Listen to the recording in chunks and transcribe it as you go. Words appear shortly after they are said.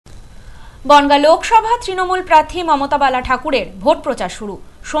বনগাঁ লোকসভা তৃণমূল প্রার্থী মমতা বালা ঠাকুরের ভোট প্রচার শুরু।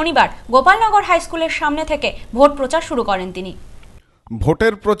 শনিবার গোপালনগর হাই স্কুলের সামনে থেকে ভোট প্রচার শুরু করেন তিনি।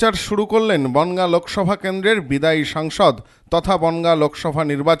 ভোটের প্রচার শুরু করলেন বনগাঁ লোকসভা কেন্দ্রের বিদায়ী সাংসদ তথা বনগাঁ লোকসভা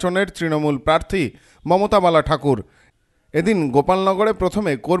নির্বাচনের তৃণমূল প্রার্থী মমতা বালা ঠাকুর। এদিন গোপালনগরে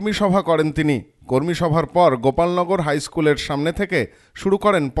প্রথমে কর্মী সভা করেন তিনি। কর্মী সভার পর গোপালনগর হাই স্কুলের সামনে থেকে শুরু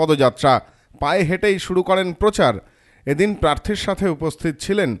করেন পদযাত্রা। পায়ে হেঁটেই শুরু করেন প্রচার। এদিন প্রার্থীর সাথে উপস্থিত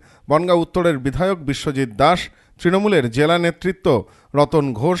ছিলেন বনগাঁ উত্তরের বিধায়ক বিশ্বজিৎ দাস, তৃণমূলের জেলা নেতৃত্ব রতন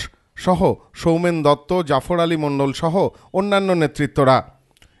ঘোষ সহ সৌমেন দত্ত, জাফর আলী মণ্ডল সহ অন্যান্য নেতৃত্বরা।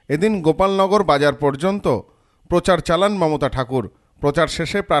 এদিন গোপালনগর বাজার পর্যন্ত প্রচার চালান মমতা ঠাকুর। প্রচার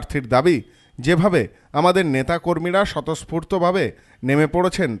শেষে প্রার্থীর দাবি, যেভাবে আমাদের নেতাকর্মীরা স্বতঃস্ফূর্তভাবে নেমে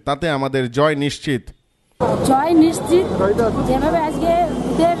পড়েছেন তাতে আমাদের জয় নিশ্চিত। জয় নিশ্চিত। যেভাবে আজকে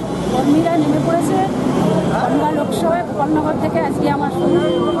বুথের কর্মীরা নেমে পড়েছে বনগাঁ লোকসভায় গোপালনগর থেকে আজকে আমার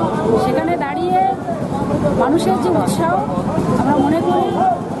সেখানে দাঁড়িয়ে মানুষের যে উৎসাহ, আমরা মনে করি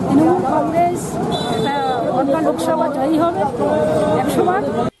তৃণমূল কংগ্রেস একটা বনগাঁ লোকসভা জয়ী হবে 100বার।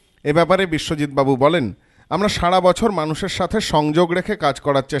 এ ব্যাপারে বিশ্বজিৎ বাবু বলেন, আমরা সারা বছর মানুষের সাথে সংযোগ রেখে কাজ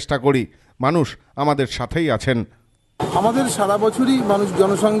করার চেষ্টা করি। মানুষ আমাদের সাথেই আছেন। আমাদের সারা বছরই মানুষ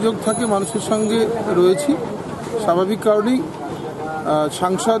জনসংযোগ থাকে, মানুষের সঙ্গে রয়েছি। স্বাভাবিক কারণেই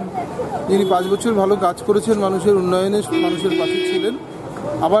সাংসদ যিনি 5 বছর ভালো কাজ করেছেন, মানুষের উন্নয়নে মানুষের পাশে ছিলেন।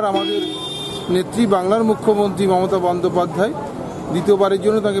 আবার আমাদের নেত্রী বাংলার মুখ্যমন্ত্রী মমতা বন্দ্যোপাধ্যায় দ্বিতীয়বারের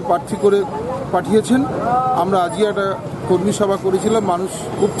জন্য তাকে প্রার্থী করে পাঠিয়েছেন। আমরা আজই একটা কর্মী সভা করেছিলাম, মানুষ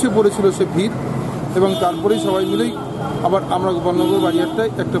উপচে পড়েছিল সে ভিড়, এবং তারপরেই সবাই মিলেই আবার আমরা গোপালনগর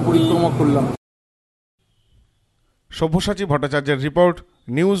বাজারটায় একটা পরিক্রমা করলাম। সব্যসাচী ভট্টাচার্যের report,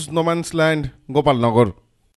 news no man's land, Gopalnagar.